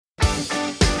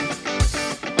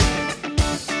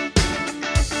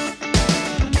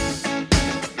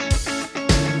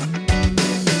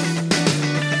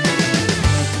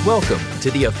Welcome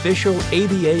to the official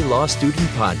ABA Law Student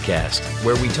Podcast,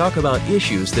 where we talk about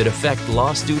issues that affect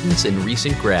law students and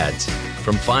recent grads.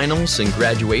 From finals and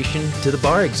graduation to the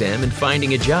bar exam and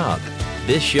finding a job,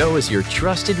 this show is your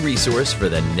trusted resource for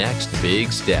the next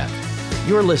big step.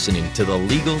 You're listening to the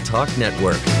Legal Talk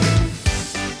Network.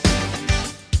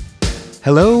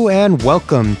 Hello and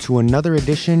welcome to another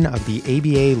edition of the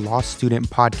ABA Law Student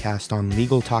Podcast on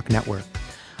Legal Talk Network.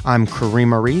 I'm Kareem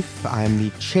Arif. I'm the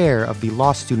chair of the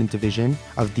Law Student Division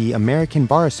of the American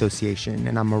Bar Association,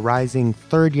 and I'm a rising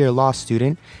third-year law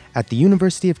student at the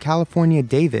University of California,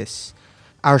 Davis.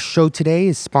 Our show today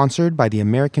is sponsored by the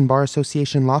American Bar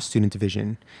Association Law Student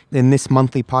Division. In this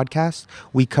monthly podcast,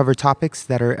 we cover topics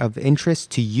that are of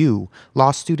interest to you, law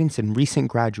students and recent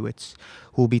graduates,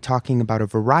 who will be talking about a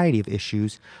variety of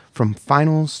issues from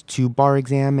finals to bar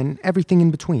exam and everything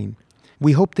in between.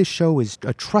 We hope this show is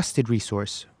a trusted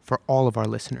resource for all of our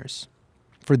listeners.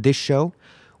 For this show,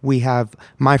 we have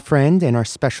my friend and our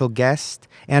special guest,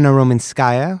 Anna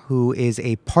Romanskaya, who is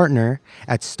a partner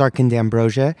at Stark &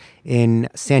 D'Ambrosia in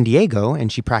San Diego,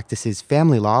 and she practices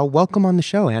family law. Welcome on the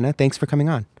show, Anna. Thanks for coming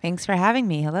on. Thanks for having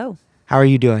me. Hello. How are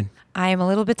you doing? I am a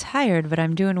little bit tired, but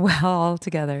I'm doing well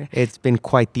altogether. It's been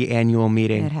quite the annual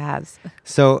meeting. It has.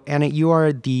 So, Anna, you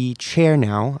are the chair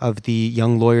now of the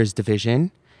Young Lawyers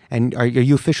Division. And are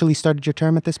you officially started your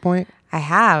term at this point? I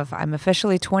have. I'm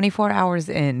officially 24 hours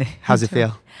in. How's it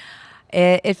feel?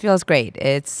 It feels great.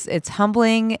 It's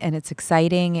humbling and it's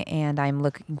exciting, and I'm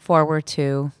looking forward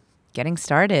to getting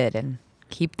started and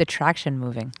keep the traction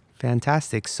moving.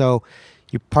 Fantastic. So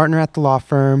you're partner at the law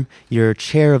firm, you're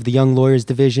chair of the Young Lawyers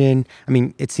Division. I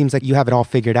mean, it seems like you have it all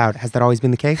figured out. Has that always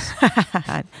been the case?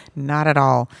 Not at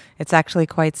all. It's actually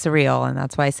quite surreal, and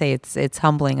that's why I say it's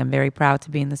humbling. I'm very proud to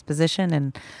be in this position,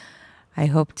 and I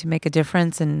hope to make a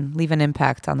difference and leave an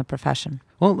impact on the profession.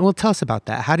 Well, tell us about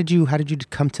that. How did you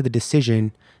come to the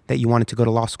decision that you wanted to go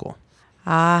to law school?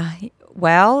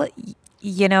 Well,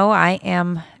 I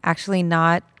am actually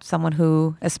not someone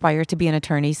who aspired to be an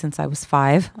attorney since I was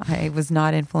 5. I was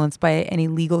not influenced by any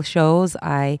legal shows.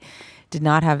 I did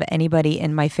not have anybody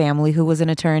in my family who was an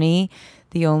attorney.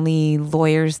 The only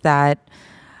lawyers that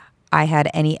I had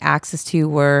any access to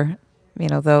were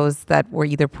those that were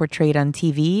either portrayed on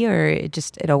TV, or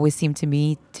it always seemed to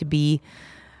me to be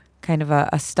kind of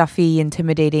a stuffy,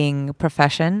 intimidating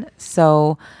profession.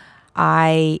 So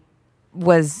I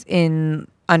was in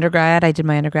undergrad. I did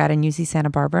my undergrad in UC Santa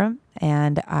Barbara,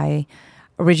 and I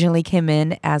originally came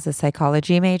in as a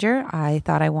psychology major. I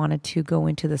thought I wanted to go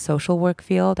into the social work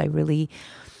field. I really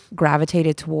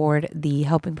gravitated toward the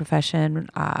helping profession.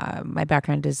 My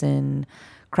background is in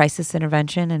crisis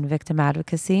intervention and victim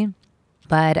advocacy.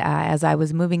 But as I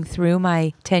was moving through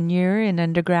my tenure in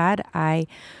undergrad, I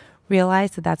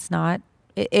realized that that's not,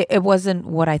 it wasn't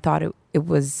what I thought it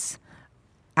was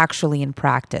actually in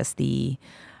practice, the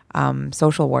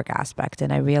social work aspect.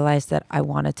 And I realized that I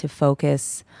wanted to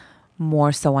focus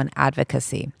more so on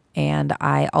advocacy. And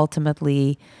I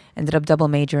ultimately ended up double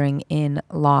majoring in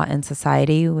law and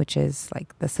society, which is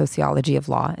like the sociology of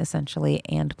law, essentially,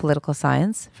 and political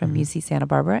science from UC Santa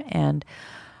Barbara. And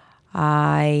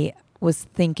I was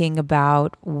thinking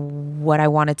about what I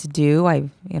wanted to do. I,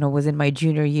 was in my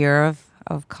junior year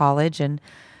of college and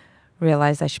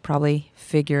realized I should probably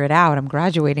figure it out. I'm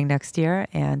graduating next year,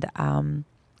 and,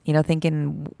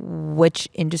 thinking which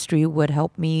industry would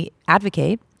help me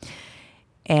advocate.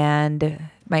 And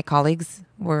my colleagues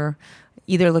were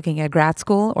either looking at grad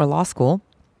school or law school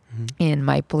in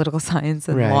my political science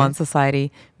and law and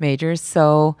society majors.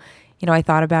 So, I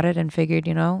thought about it and figured,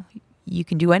 you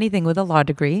can do anything with a law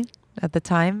degree at the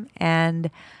time. And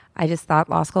I just thought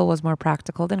law school was more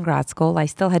practical than grad school. I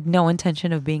still had no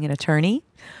intention of being an attorney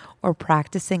or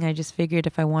practicing. I just figured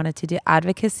if I wanted to do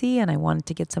advocacy and I wanted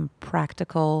to get some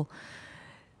practical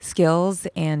skills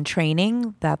and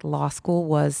training, that law school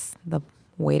was the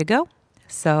way to go.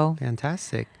 So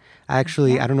fantastic. I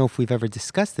don't know if we've ever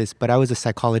discussed this, but I was a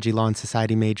psychology, law, and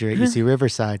society major at UC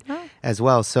Riverside as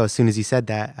well. So as soon as you said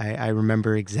that, I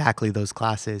remember exactly those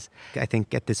classes. I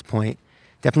think at this point,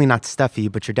 definitely not stuffy,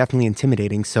 but you're definitely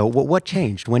intimidating. So what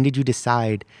changed? When did you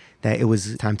decide that it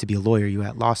was time to be a lawyer? You were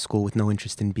at law school with no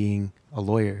interest in being a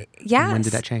lawyer. Yeah. And when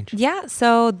did that change? Yeah.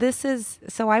 So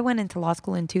I went into law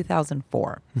school in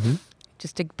 2004.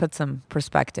 Just to put some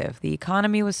perspective, the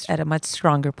economy was at a much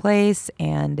stronger place,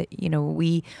 and,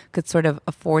 we could sort of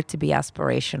afford to be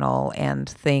aspirational and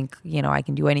think, I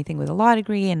can do anything with a law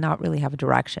degree and not really have a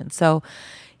direction. So,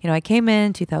 I came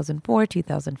in 2004,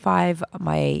 2005.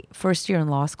 My first year in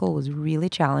law school was really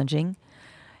challenging.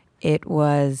 It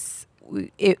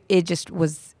just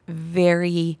was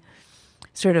very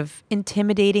sort of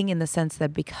intimidating in the sense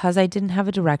that because I didn't have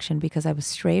a direction, because I was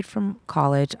straight from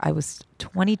college, I was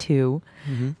 22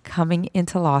 coming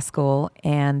into law school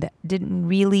and didn't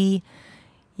really,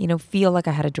 feel like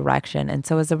I had a direction. And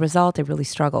so as a result, I really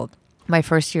struggled. My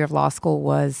first year of law school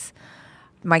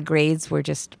my grades were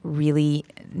just really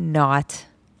not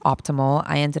optimal.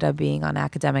 I ended up being on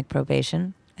academic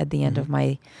probation at the end of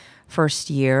my first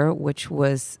year, which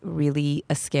was really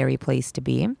a scary place to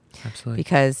be. Absolutely.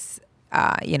 Because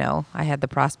I had the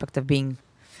prospect of being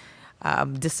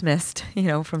dismissed,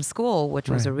 from school, which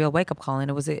was a real wake-up call. And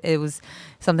it was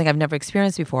something I've never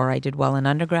experienced before. I did well in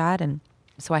undergrad, and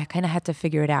so I kind of had to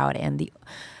figure it out. And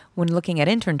when looking at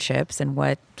internships and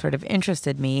what sort of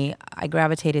interested me, I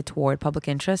gravitated toward public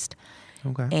interest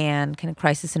and kind of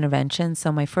crisis intervention.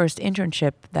 So my first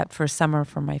internship that first summer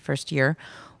for my first year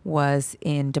was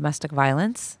in domestic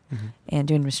violence and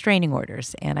doing restraining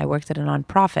orders. And I worked at a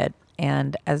nonprofit.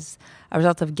 And as a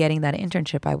result of getting that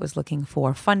internship, I was looking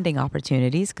for funding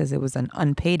opportunities because it was an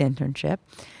unpaid internship.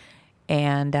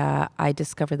 And I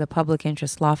discovered the Public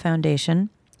Interest Law Foundation,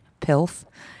 PILF,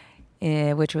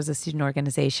 which was a student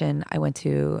organization. I went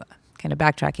to, kind of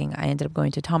backtracking, I ended up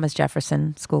going to Thomas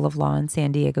Jefferson School of Law in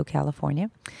San Diego, California.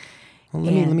 Well,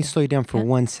 let me slow you down for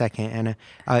 1 second, Anna.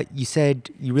 You said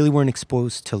you really weren't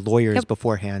exposed to lawyers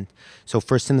beforehand. So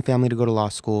first in the family to go to law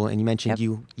school, and you mentioned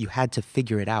you had to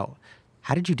figure it out.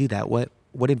 How did you do that?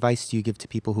 What advice do you give to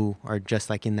people who are just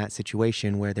like in that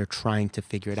situation where they're trying to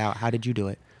figure it out? How did you do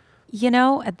it?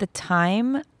 At the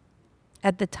time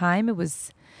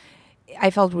I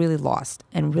felt really lost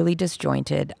and really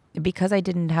disjointed because I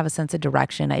didn't have a sense of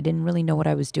direction. I didn't really know what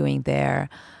I was doing there.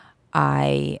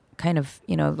 I kind of,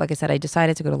 like I said, I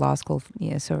decided to go to law school,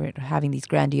 sort of having these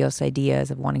grandiose ideas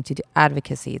of wanting to do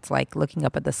advocacy. It's like looking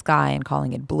up at the sky and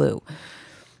calling it blue,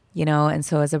 and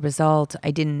so as a result,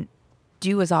 I didn't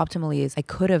do as optimally as I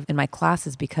could have in my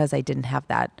classes because I didn't have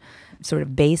that sort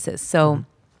of basis. So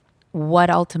what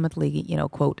ultimately,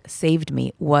 quote, saved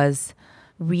me was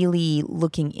really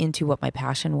looking into what my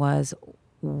passion was,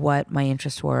 what my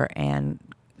interests were, and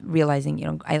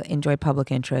realizing, I enjoy public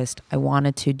interest. I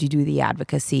wanted to do the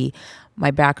advocacy.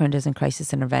 My background is in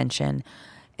crisis intervention.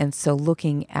 And so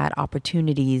looking at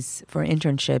opportunities for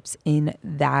internships in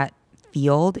that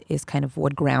field is kind of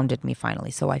what grounded me finally.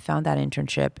 So I found that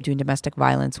internship doing domestic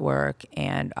violence work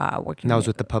and working. And that was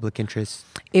with the public interest?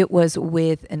 It was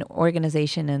with an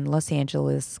organization in Los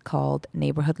Angeles called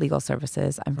Neighborhood Legal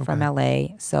Services. I'm from LA,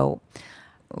 so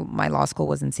my law school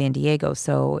was in San Diego.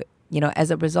 So,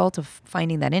 as a result of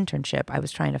finding that internship, I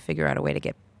was trying to figure out a way to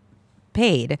get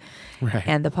paid. Right.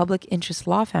 And the Public Interest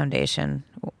Law Foundation,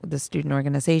 the student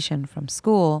organization from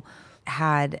school,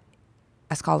 had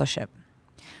a scholarship.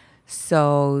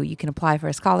 So you can apply for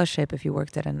a scholarship if you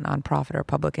worked at a nonprofit or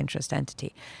public interest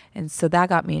entity. And so that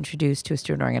got me introduced to a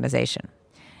student organization.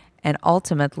 And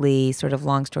ultimately, sort of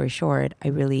long story short, I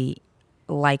really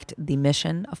liked the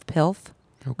mission of PILF,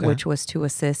 which was to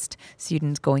assist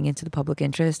students going into the public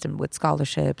interest and with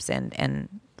scholarships and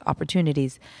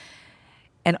opportunities.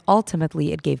 And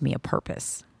ultimately, it gave me a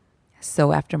purpose.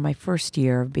 So after my first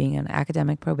year of being on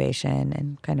academic probation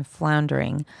and kind of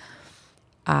floundering,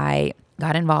 I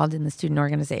got involved in the student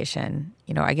organization,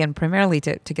 again, primarily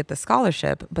to get the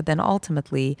scholarship, but then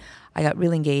ultimately I got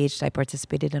really engaged. I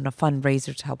participated in a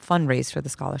fundraiser to help fundraise for the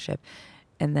scholarship.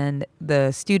 And then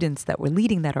the students that were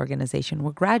leading that organization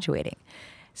were graduating.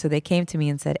 So they came to me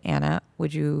and said, Anna,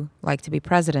 would you like to be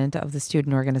president of the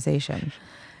student organization?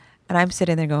 And I'm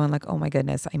sitting there going like, oh my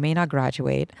goodness, I may not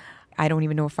graduate. I don't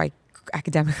even know if I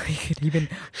academically could even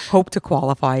hope to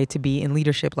qualify to be in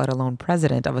leadership, let alone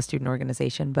president of a student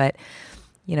organization. But,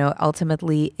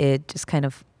 ultimately it just kind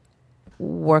of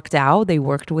worked out. They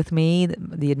worked with me.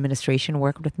 The administration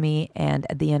worked with me. And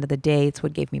at the end of the day, it's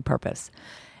what gave me purpose.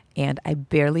 And I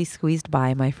barely squeezed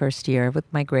by my first year with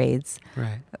my grades,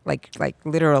 like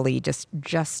literally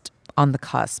just on the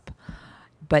cusp.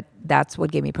 But that's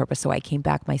what gave me purpose. So I came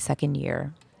back my second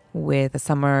year with a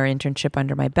summer internship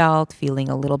under my belt, feeling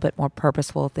a little bit more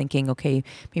purposeful, thinking, okay,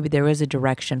 maybe there is a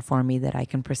direction for me that I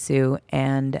can pursue.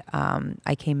 And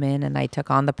I came in and I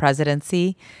took on the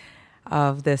presidency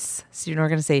of this student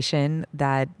organization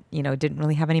that, didn't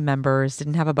really have any members,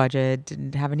 didn't have a budget,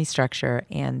 didn't have any structure.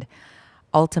 And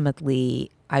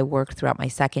ultimately, I worked throughout my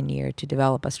second year to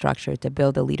develop a structure, to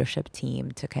build a leadership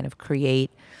team, to kind of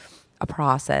create a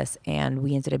process, and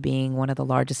we ended up being one of the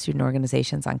largest student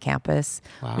organizations on campus.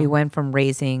 Wow. We went from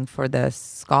raising for the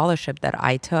scholarship that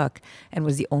I took and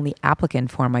was the only applicant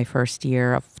for my first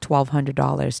year of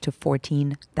 $1,200 to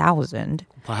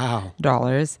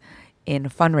 $14,000 in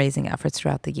fundraising efforts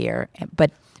throughout the year. But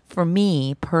for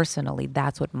me personally,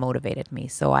 that's what motivated me.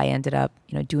 So I ended up,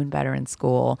 doing better in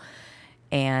school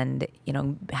and,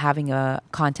 having a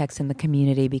context in the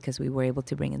community because we were able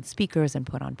to bring in speakers and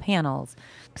put on panels.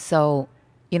 So,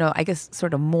 I guess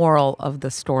sort of moral of the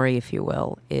story, if you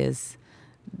will, is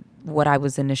what I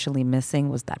was initially missing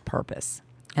was that purpose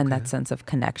and that sense of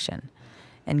connection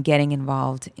and getting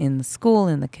involved in the school,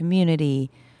 in the community,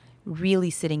 really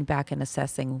sitting back and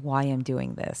assessing why I'm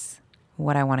doing this.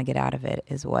 What I want to get out of it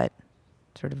is what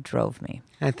sort of drove me.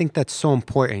 And I think that's so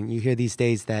important. You hear these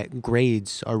days that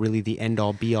grades are really the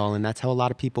end-all, be-all, and that's how a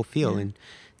lot of people feel. And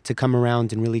to come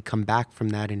around and really come back from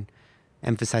that and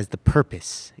emphasize the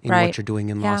purpose in what you're doing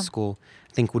in law school,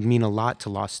 I think would mean a lot to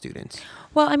law students.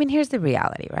 Well, I mean, here's the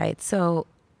reality, right? So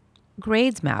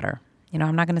grades matter.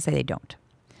 I'm not going to say they don't.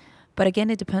 But again,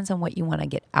 it depends on what you want to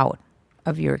get out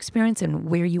of your experience and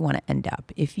where you want to end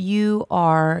up. If you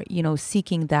are,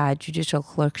 seeking that judicial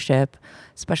clerkship,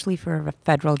 especially for a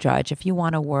federal judge, if you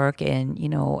want to work in,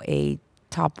 a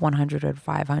top 100 or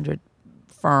 500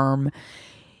 firm,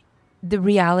 the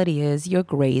reality is your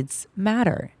grades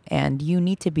matter and you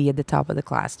need to be at the top of the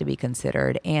class to be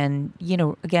considered. And,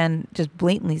 again, just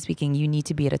blatantly speaking, you need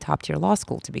to be at a top tier law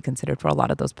school to be considered for a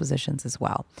lot of those positions as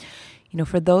well.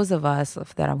 For those of us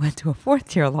that I went to a 4th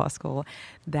tier law school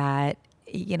that,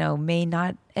 may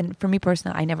not, and for me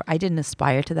personally, I didn't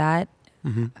aspire to that.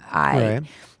 Mm-hmm.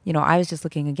 I was just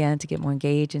looking again to get more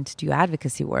engaged and to do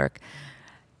advocacy work.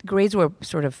 Grades were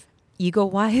sort of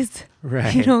ego-wise,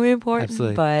 important.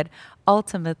 Absolutely. But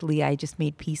ultimately, I just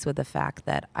made peace with the fact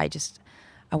that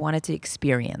I wanted to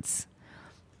experience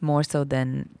more so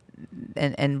than,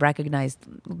 and recognize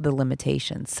the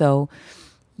limitations. So,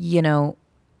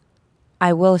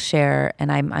 I will share,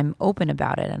 and I'm open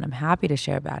about it, and I'm happy to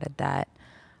share about it, that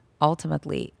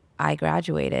ultimately I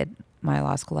graduated my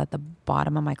law school at the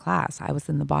bottom of my class. I was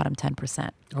in the bottom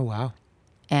 10%. Oh, wow.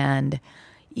 And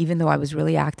even though I was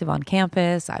really active on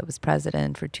campus, I was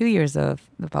president for 2 years of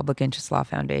the Public Interest Law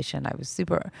Foundation. I was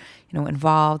super,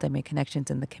 involved. I made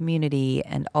connections in the community.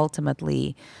 And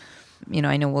ultimately,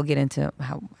 I know we'll get into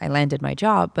how I landed my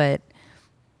job, but,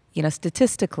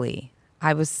 statistically,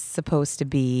 I was supposed to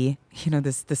be,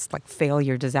 this like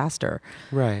failure disaster.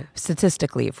 Right.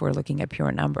 Statistically, if we're looking at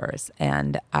pure numbers.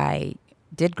 And I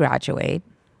did graduate,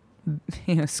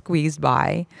 squeezed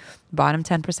by, bottom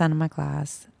 10% of my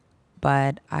class.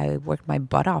 But I worked my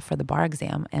butt off for the bar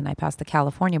exam, and I passed the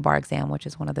California bar exam, which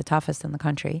is one of the toughest in the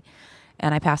country.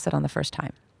 And I passed it on the first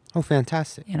time. Oh,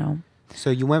 fantastic.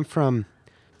 So you went from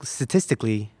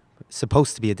statistically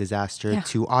supposed to be a disaster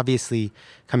to obviously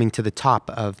coming to the top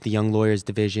of the Young Lawyers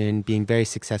Division, being very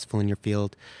successful in your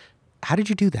field. How did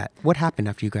you do that? What happened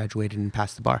after you graduated and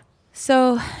passed the bar?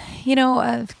 So,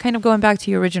 kind of going back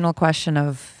to your original question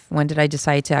of when did I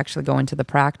decide to actually go into the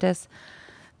practice,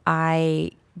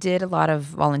 I did a lot of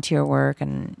volunteer work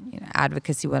and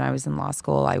advocacy when I was in law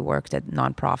school. I worked at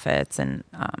nonprofits and,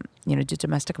 did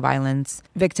domestic violence,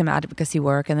 victim advocacy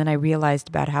work. And then I realized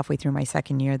about halfway through my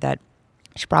second year that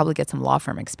I should probably get some law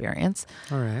firm experience.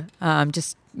 All right.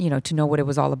 Just, to know what it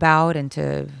was all about and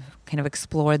to kind of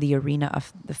explore the arena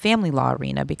of the family law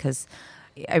arena, because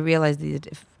I realized that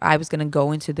if I was going to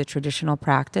go into the traditional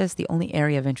practice, the only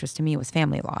area of interest to me was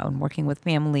family law and working with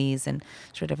families and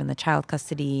sort of in the child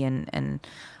custody and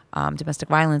domestic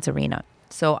violence arena.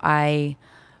 So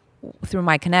through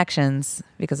my connections,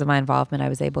 because of my involvement, I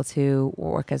was able to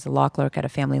work as a law clerk at a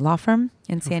family law firm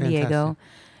in San Diego.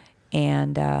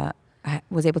 And I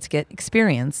was able to get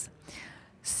experience.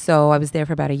 So I was there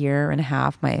for about a year and a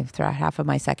half, half of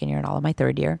my second year and all of my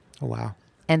third year. Oh, wow.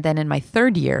 And then in my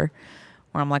third year,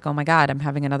 where I'm like, oh my God, I'm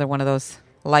having another one of those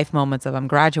life moments of I'm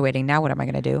graduating. Now what am I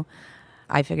going to do?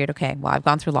 I figured, okay, well, I've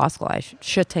gone through law school. I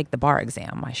should take the bar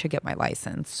exam. I should get my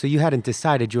license. So you hadn't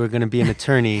decided you were going to be an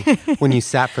attorney when you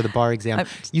sat for the bar exam.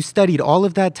 You studied all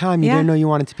of that time. You didn't know you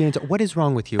wanted to be an attorney. What is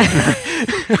wrong with you?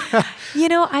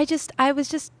 I was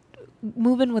just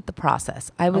moving with the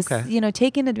process. I was,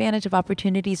 taking advantage of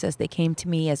opportunities as they came to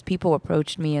me, as people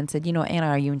approached me and said, Anna,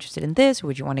 are you interested in this? Or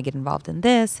would you want to get involved in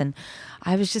this? And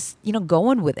I was just,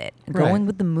 going with it, going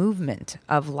with the movement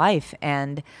of life,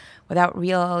 and without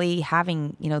really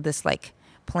having, this like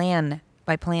plan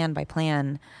by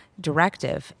plan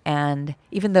directive. And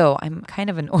even though I'm kind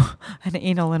of an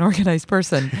anal and organized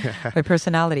person by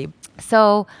personality.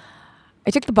 So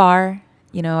I took the bar.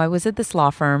 I was at this law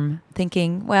firm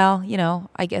thinking, well,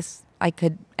 I guess I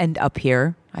could end up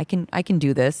here. I can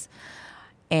do this.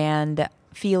 And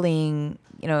feeling,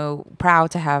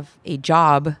 proud to have a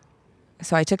job.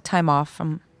 So I took time off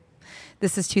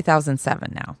this is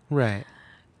 2007 now. Right.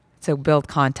 So build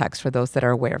context for those that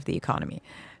are aware of the economy.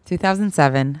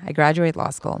 2007, I graduate law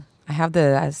school. I have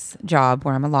this job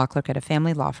where I'm a law clerk at a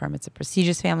family law firm. It's a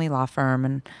prestigious family law firm,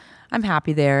 and I'm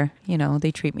happy there. You know,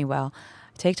 they treat me well.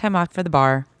 I take time off for the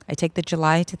bar. I take the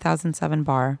July 2007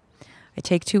 bar. I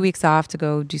take 2 weeks off to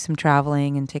go do some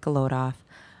traveling and take a load off.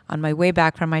 On my way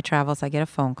back from my travels, I get a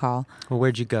phone call. Well,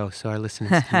 where'd you go? So our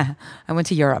listeners can... I went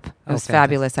to Europe. It was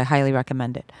fabulous. I highly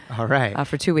recommend it. All right.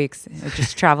 For 2 weeks. I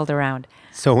just traveled around.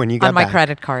 So when you got on my back...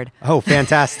 credit card. Oh,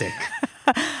 fantastic.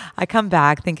 I come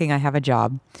back thinking I have a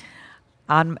job.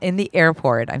 In the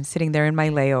airport, I'm sitting there in my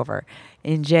layover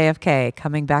in JFK,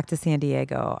 coming back to San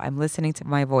Diego. I'm listening to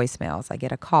my voicemails. I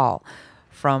get a call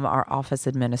from our office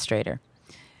administrator.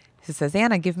 He says,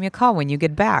 Anna, give me a call when you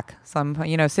get back. So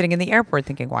I'm, sitting in the airport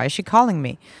thinking, why is she calling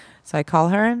me? So I call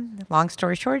her. Long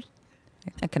story short,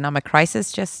 economic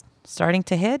crisis just starting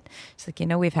to hit. She's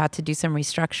like, we've had to do some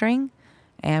restructuring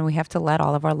and we have to let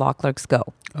all of our law clerks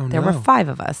go. Oh, there were 5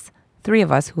 of us, 3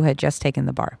 of us who had just taken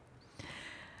the bar.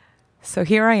 So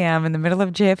here I am in the middle of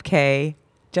JFK,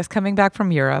 just coming back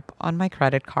from Europe on my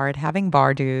credit card, having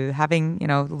bar due, having,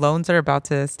 loans are about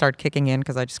to start kicking in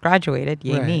because I just graduated,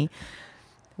 yay me,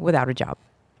 without a job.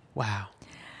 Wow.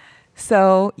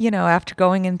 So, after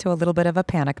going into a little bit of a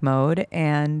panic mode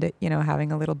and,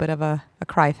 having a little bit of a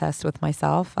cry fest with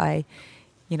myself, I,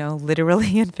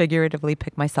 literally and figuratively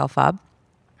pick myself up,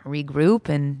 regroup,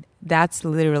 and that's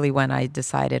literally when I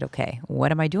decided, okay,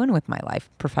 what am I doing with my life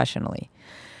professionally?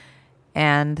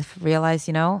 And realize,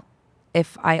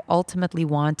 if I ultimately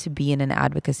want to be in an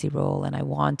advocacy role and I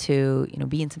want to,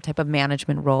 be in some type of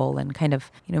management role and kind of,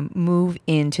 move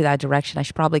into that direction, I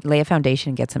should probably lay a foundation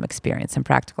and get some experience, some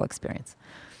practical experience.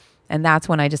 And that's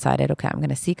when I decided, okay, I'm going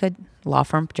to seek a law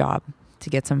firm job to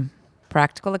get some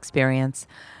practical experience.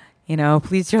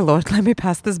 Please, dear Lord, let me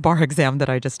pass this bar exam that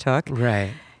I just took.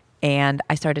 Right. And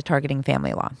I started targeting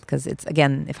family law because it's,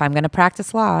 again, if I'm going to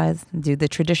practice law, do the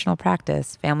traditional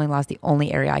practice, family law is the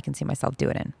only area I can see myself do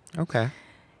it in. Okay.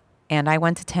 And I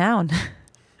went to town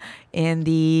in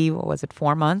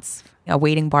 4 months,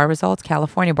 awaiting bar results.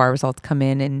 California bar results come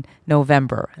in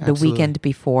November, Absolutely. The weekend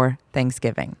before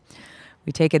Thanksgiving.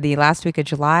 We take it the last week of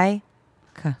July.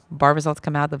 Bar results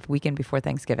come out the weekend before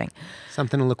Thanksgiving.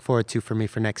 Something to look forward to for me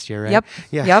for next year, right? Yep.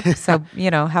 Yeah. Yep. So,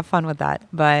 have fun with that.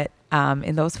 But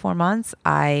in those 4 months,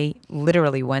 I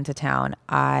literally went to town.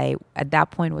 I, at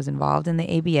that point, was involved in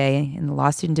the ABA, in the law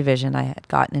student division. I had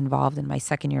gotten involved in my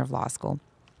second year of law school.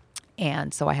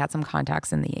 And so I had some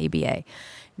contacts in the ABA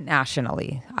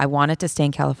nationally. I wanted to stay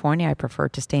in California. I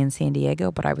preferred to stay in San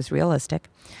Diego, but I was realistic.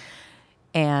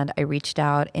 And I reached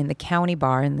out in the county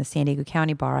bar, in the San Diego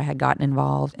County Bar. I had gotten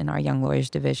involved in our Young Lawyers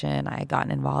Division. I had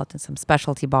gotten involved in some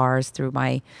specialty bars through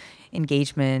my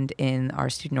engagement in our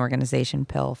student organization,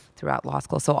 PILF, throughout law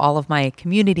school. So all of my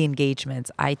community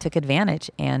engagements, I took advantage.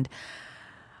 And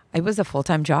it was a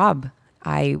full-time job.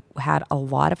 I had a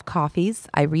lot of coffees.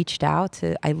 I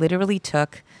literally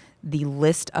took the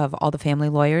list of all the family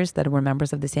lawyers that were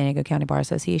members of the San Diego County Bar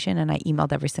Association, and I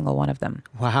emailed every single one of them.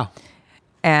 Wow.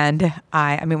 And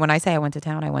I mean, when I say I went to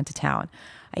town, I went to town.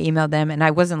 I emailed them, and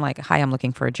I wasn't like, hi, I'm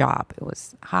looking for a job. It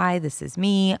was, hi, this is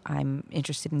me. I'm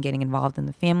interested in getting involved in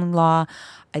the family law.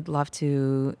 I'd love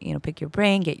to, pick your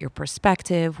brain, get your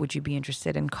perspective. Would you be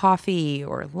interested in coffee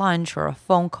or lunch or a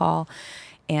phone call?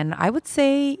 And I would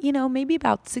say, maybe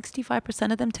about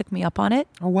 65% of them took me up on it.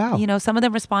 Oh, wow. Some of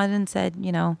them responded and said,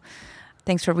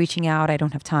 thanks for reaching out. I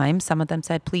don't have time. Some of them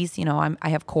said, please, I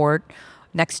have court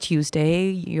next Tuesday.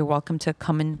 You're welcome to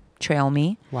come and trail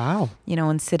me. Wow.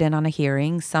 And sit in on a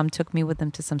hearing. Some took me with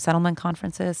them to some settlement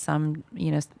conferences. Some,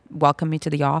 welcomed me to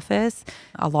the office.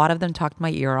 A lot of them talked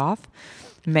my ear off.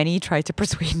 Many tried to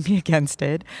persuade me against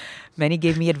it. Many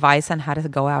gave me advice on how to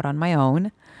go out on my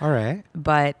own. All right.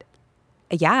 But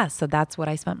yeah, so that's what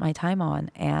I spent my time on.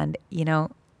 And,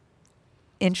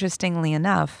 interestingly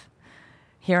enough,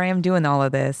 here I am doing all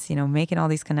of this, making all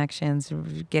these connections,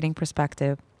 getting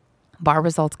perspective. Bar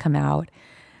results come out.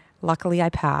 Luckily, I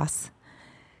pass.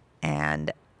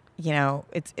 And,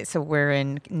 so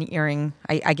we're nearing,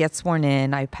 I get sworn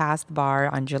in. I passed the bar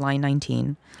on July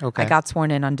 19. Okay. I got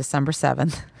sworn in on December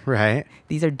 7th. Right.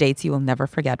 These are dates you will never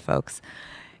forget, folks.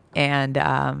 And,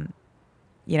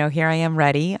 here I am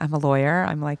ready. I'm a lawyer.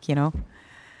 I'm like,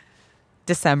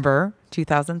 December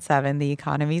 2007, the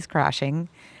economy's crashing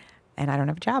and I don't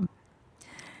have a job.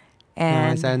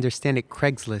 And as I understand it,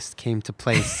 Craigslist came to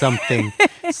play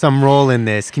some role in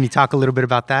this. Can you talk a little bit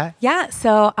about that? Yeah.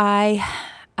 So I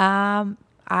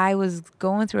I was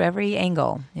going through every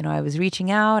angle. I was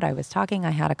reaching out, I was talking.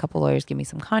 I had a couple lawyers give me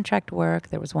some contract work.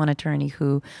 There was one attorney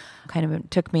who kind of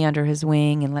took me under his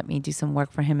wing and let me do some work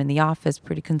for him in the office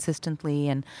pretty consistently.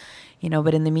 And,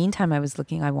 but in the meantime,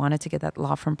 I wanted to get that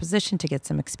law firm position to get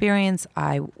some experience.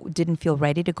 I didn't feel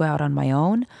ready to go out on my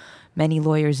own. Many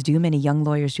young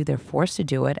lawyers do. They're forced to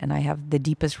do it. And I have the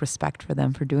deepest respect for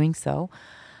them for doing so.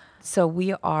 So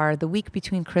we are the week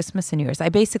between Christmas and New Year's. I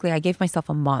gave myself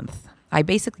a month. I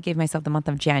basically gave myself the month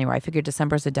of January. I figured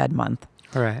December is a dead month.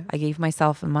 All right. I gave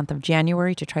myself a month of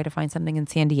January to try to find something in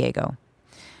San Diego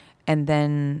and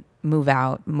then move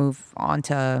on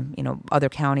to, other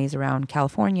counties around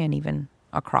California and even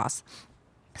across.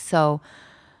 So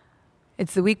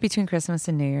it's the week between Christmas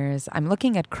and New Year's. I'm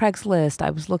looking at Craigslist. I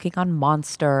was looking on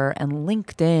Monster and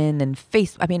LinkedIn and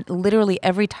Facebook. Literally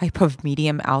every type of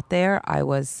medium out there, I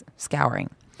was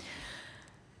scouring.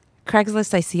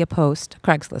 Craigslist, I see a post.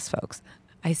 Craigslist, folks.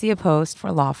 I see a post for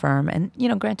a law firm. And,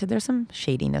 granted, there's some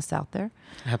shadiness out there.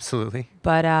 Absolutely.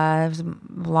 But it was a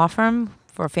law firm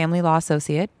for a family law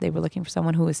associate. They were looking for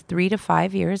someone who was 3 to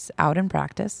 5 years out in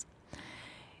practice.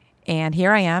 And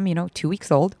here I am, 2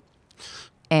 weeks old.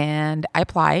 And I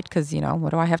applied because,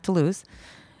 what do I have to lose?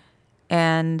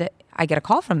 And I get a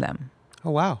call from them.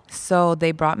 Oh, wow. So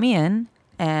they brought me in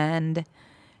and,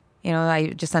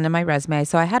 I just sent in my resume.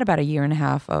 So I had about 1.5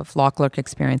 years of law clerk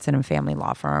experience in a family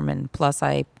law firm. And plus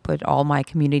I put all my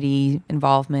community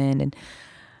involvement. And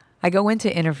I go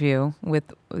into interview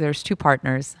there's 2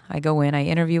 partners. I go in, I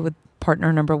interview with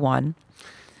partner number 1.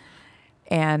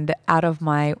 And out of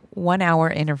my 1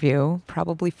 hour interview,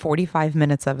 probably 45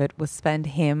 minutes of it was spent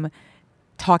him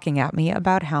talking at me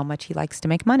about how much he likes to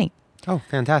make money. Oh,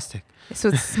 fantastic. So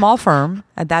it's a small firm.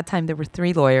 At that time, there were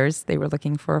 3 lawyers. They were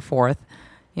looking for a 4th,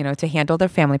 to handle their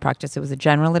family practice. It was a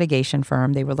general litigation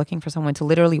firm. They were looking for someone to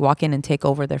literally walk in and take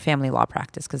over their family law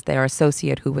practice because their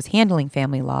associate who was handling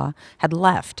family law had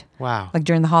left. Wow. Like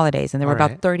during the holidays. And there were All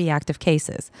right. about 30 active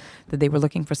cases that they were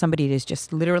looking for somebody to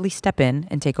just literally step in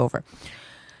and take over.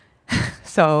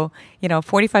 So,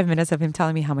 45 minutes of him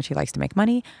telling me how much he likes to make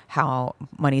money, how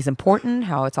money is important,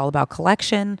 how it's all about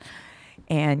collection.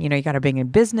 And, you got to bring in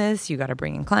business, you got to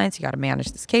bring in clients, you got to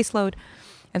manage this caseload.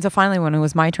 And so finally, when it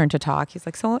was my turn to talk, he's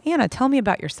like, so Anna, tell me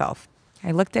about yourself.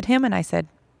 I looked at him and I said,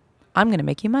 I'm going to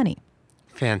make you money.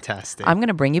 Fantastic. I'm going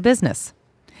to bring you business.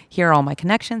 Here are all my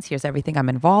connections. Here's everything I'm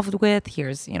involved with.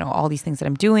 Here's, all these things that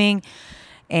I'm doing.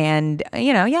 And, I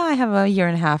have 1.5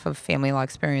 years of family law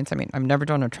experience. I've never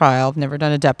done a trial. I've never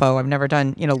done a depo. I've never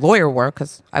done, lawyer work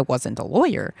because I wasn't a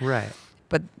lawyer. Right.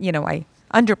 But, I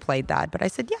underplayed that. But I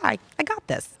said, yeah, I got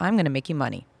this. I'm going to make you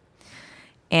money.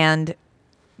 And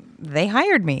they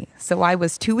hired me. So I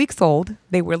was 2 weeks old.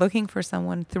 They were looking for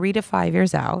someone 3 to 5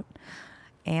 years out.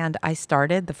 And I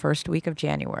started the first week of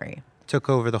January. Took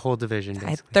over the whole division, basically.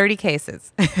 I had 30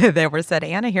 cases that were said,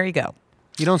 Anna, here you go.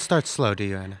 You don't start slow, do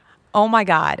you, Anna? Oh my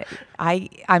God.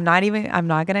 I'm not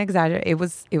going to exaggerate. It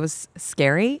was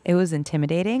scary. It was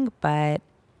intimidating, but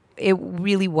it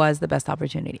really was the best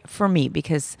opportunity for me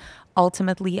because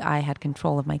ultimately I had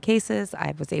control of my cases.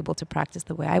 I was able to practice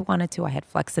the way I wanted to. I had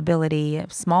flexibility, a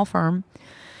small firm.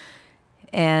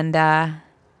 And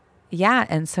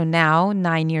and so now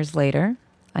 9 years later,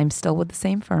 I'm still with the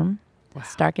same firm, Wow.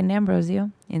 Stark and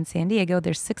D'Ambrosio in San Diego.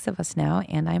 There's 6 of us now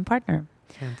and I'm partner.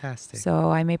 Fantastic.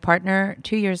 So I made partner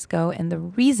 2 years ago. And the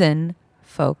reason,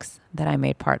 folks, that I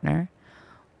made partner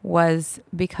was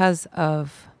because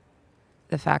of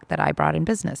the fact that I brought in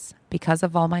business, because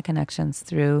of all my connections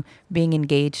through being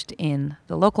engaged in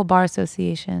the local bar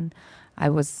association. I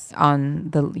was on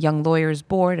the Young Lawyers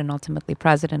Board and ultimately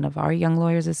president of our Young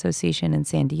Lawyers Association in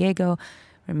San Diego,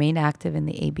 remained active in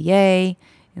the ABA,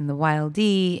 in the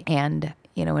YLD, and,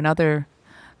 in other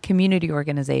community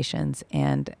organizations,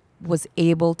 and was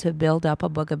able to build up a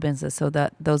book of business so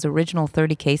that those original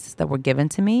 30 cases that were given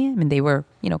to me, they were,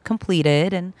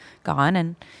 completed and gone,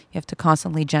 and you have to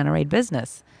constantly generate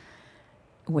business,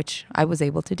 which I was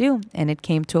able to do. And it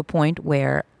came to a point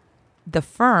where the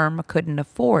firm couldn't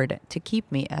afford to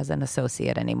keep me as an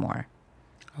associate anymore.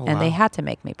 Oh, and wow. they had to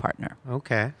make me partner.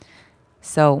 Okay.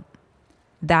 So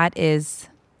that is,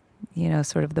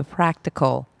 sort of the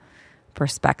practical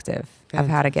perspective of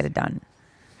how to get it done.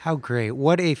 How great.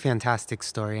 What a fantastic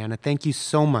story, Anna. Thank you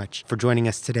so much for joining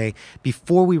us today.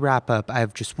 Before we wrap up, I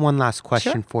have just one last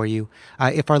question for you.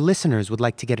 If our listeners would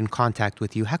like to get in contact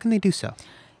with you, how can they do so?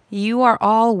 You are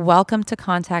all welcome to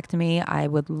contact me. I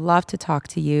would love to talk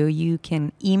to you. You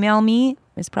can email me.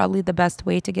 It's probably the best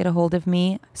way to get a hold of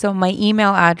me. So my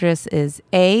email address is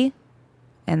A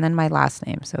and then my last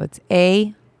name. So it's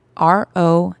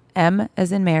AROM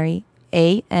as in Mary,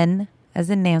 AN as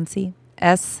in Nancy,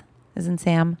 S as in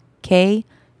Sam, Kaya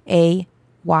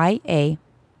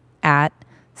at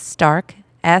Stark,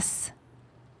 S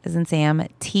as in Sam,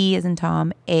 T as in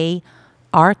Tom,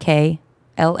 ARKLLP.com.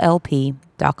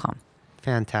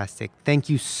 Fantastic. Thank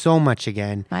you so much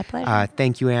again. My pleasure.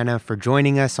 Thank you, Anna, for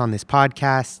joining us on this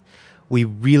podcast. We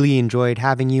really enjoyed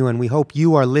having you, and we hope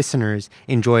you, our listeners,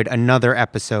 enjoyed another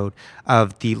episode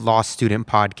of the Law Student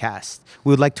Podcast.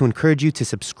 We would like to encourage you to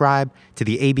subscribe to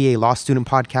the ABA Law Student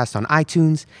Podcast on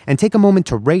iTunes and take a moment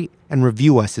to rate and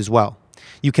review us as well.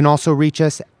 You can also reach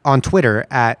us on Twitter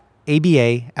at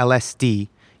ABALSD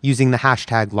using the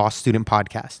hashtag Law Student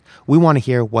Podcast. We want to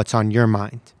hear what's on your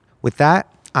mind. With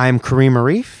that, I'm Kareem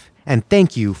Arif, and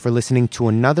thank you for listening to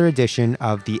another edition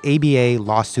of the ABA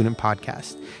Law Student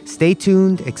Podcast. Stay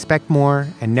tuned, expect more,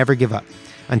 and never give up.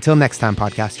 Until next time,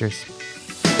 podcasters.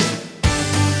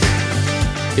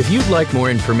 If you'd like more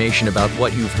information about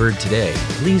what you've heard today,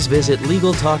 please visit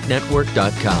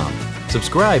LegalTalkNetwork.com.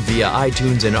 Subscribe via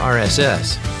iTunes and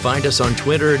RSS. Find us on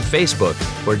Twitter and Facebook,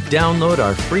 or download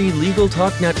our free Legal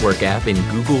Talk Network app in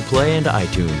Google Play and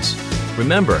iTunes.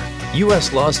 Remember,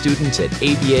 U.S. law students at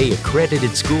ABA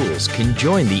accredited schools can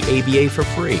join the ABA for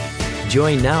free.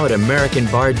 Join now at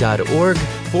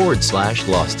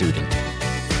AmericanBar.org/law student.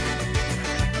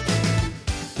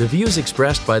 The views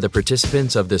expressed by the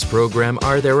participants of this program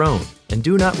are their own and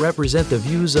do not represent the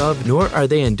views of, nor are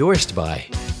they endorsed by,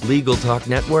 Legal Talk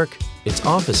Network, its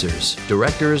officers,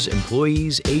 directors,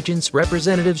 employees, agents,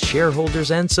 representatives,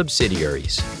 shareholders, and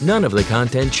subsidiaries. None of the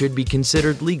content should be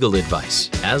considered legal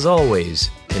advice. As always,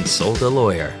 consult a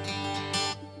lawyer.